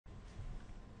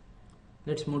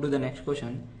Let's move to the next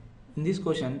question. In this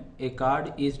question, a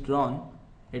card is drawn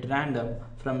at random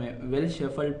from a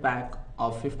well-shuffled pack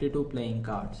of 52 playing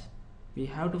cards. We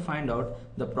have to find out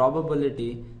the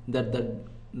probability that the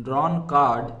drawn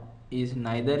card is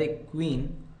neither a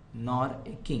queen nor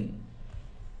a king.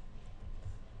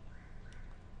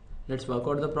 Let's work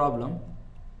out the problem.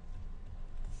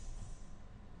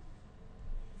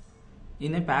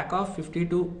 In a pack of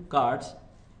 52 cards,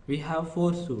 we have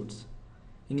 4 suits.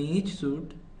 In each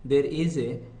suit, there is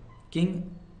a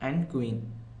king and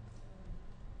queen.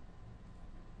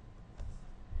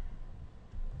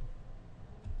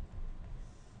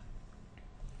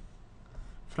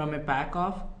 From a pack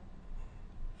of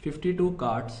 52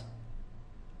 cards,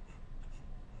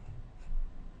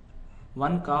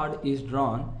 one card is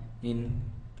drawn in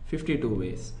 52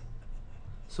 ways.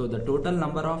 So the total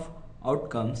number of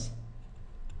outcomes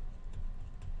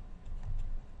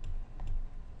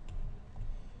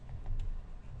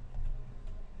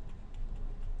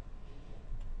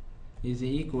is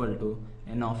equal to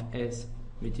n of s,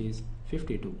 which is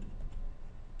 52.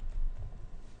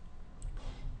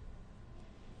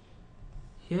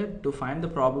 Here, to find the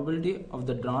probability of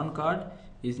the drawn card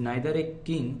is neither a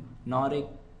king nor a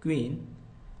queen,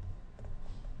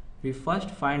 we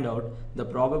first find out the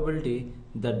probability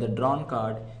that the drawn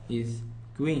card is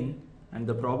queen and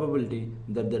the probability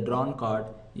that the drawn card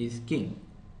is king.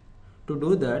 To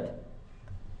do that,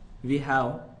 we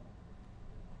have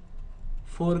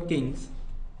 4 kings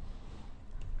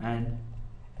and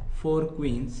 4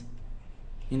 queens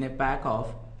in a pack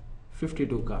of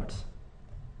 52 cards.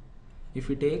 If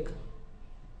we take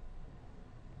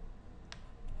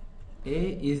A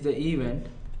is the event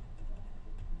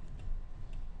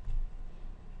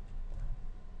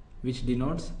which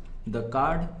denotes the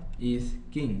card is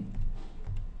king,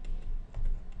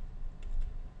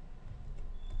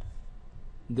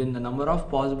 then the number of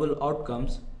possible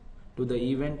outcomes to the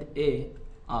event A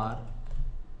are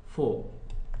 4,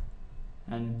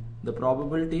 and the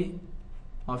probability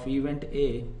of event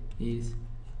A is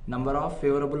number of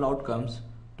favorable outcomes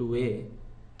to A,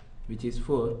 which is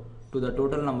 4, to the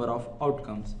total number of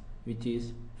outcomes, which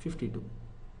is 52.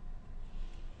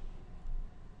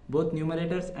 Both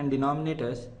numerators and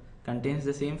denominators contains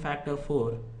the same factor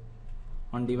 4.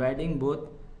 On dividing both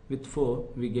with 4,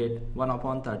 we get 1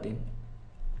 upon 13.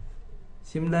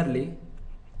 Similarly,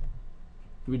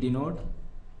 we denote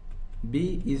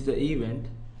B is the event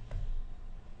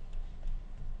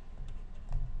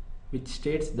which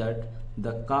states that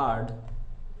the card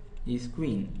is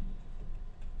queen.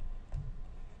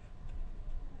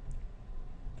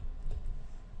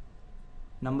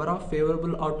 Number of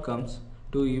favorable outcomes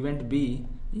to event B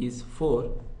is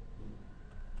 4,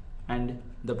 and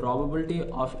the probability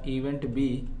of event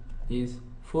B is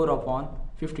 4 upon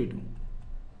 52,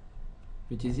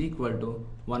 which is equal to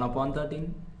 1 upon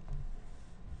 13.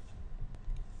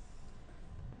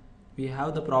 We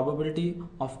have the probability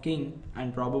of king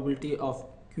and probability of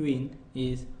queen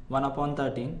is 1 upon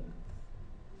 13.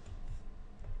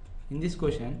 In this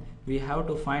question, we have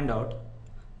to find out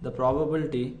the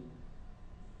probability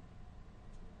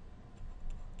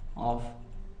of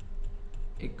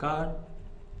a card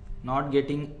not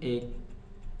getting a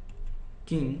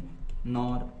king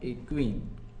nor a queen,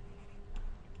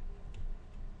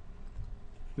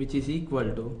 which is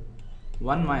equal to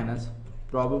 1 minus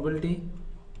probability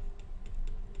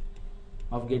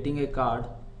of getting a card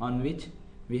on which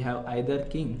we have either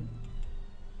king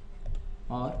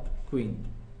or queen,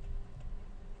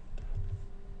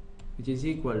 which is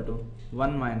equal to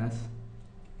 1 minus.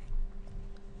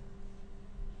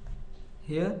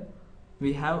 Here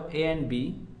we have A and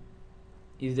B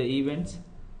is the events,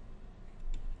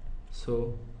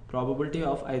 so probability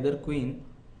of either queen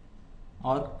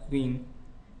or queen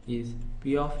is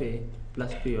P of A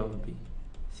plus P of B.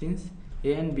 Since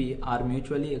A and B are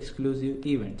mutually exclusive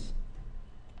events,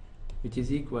 which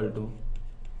is equal to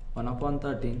 1 upon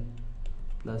 13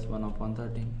 plus 1 upon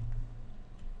 13.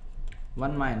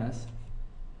 1 minus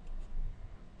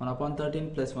 1 upon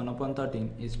 13 plus 1 upon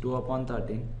 13 is 2 upon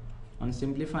 13. On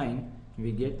simplifying,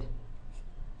 we get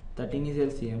 13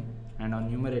 is LCM, and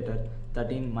on numerator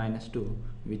 13 minus 2,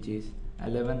 which is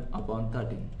 11 upon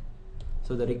 13.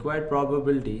 So the required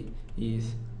probability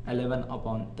is 11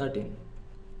 upon 13.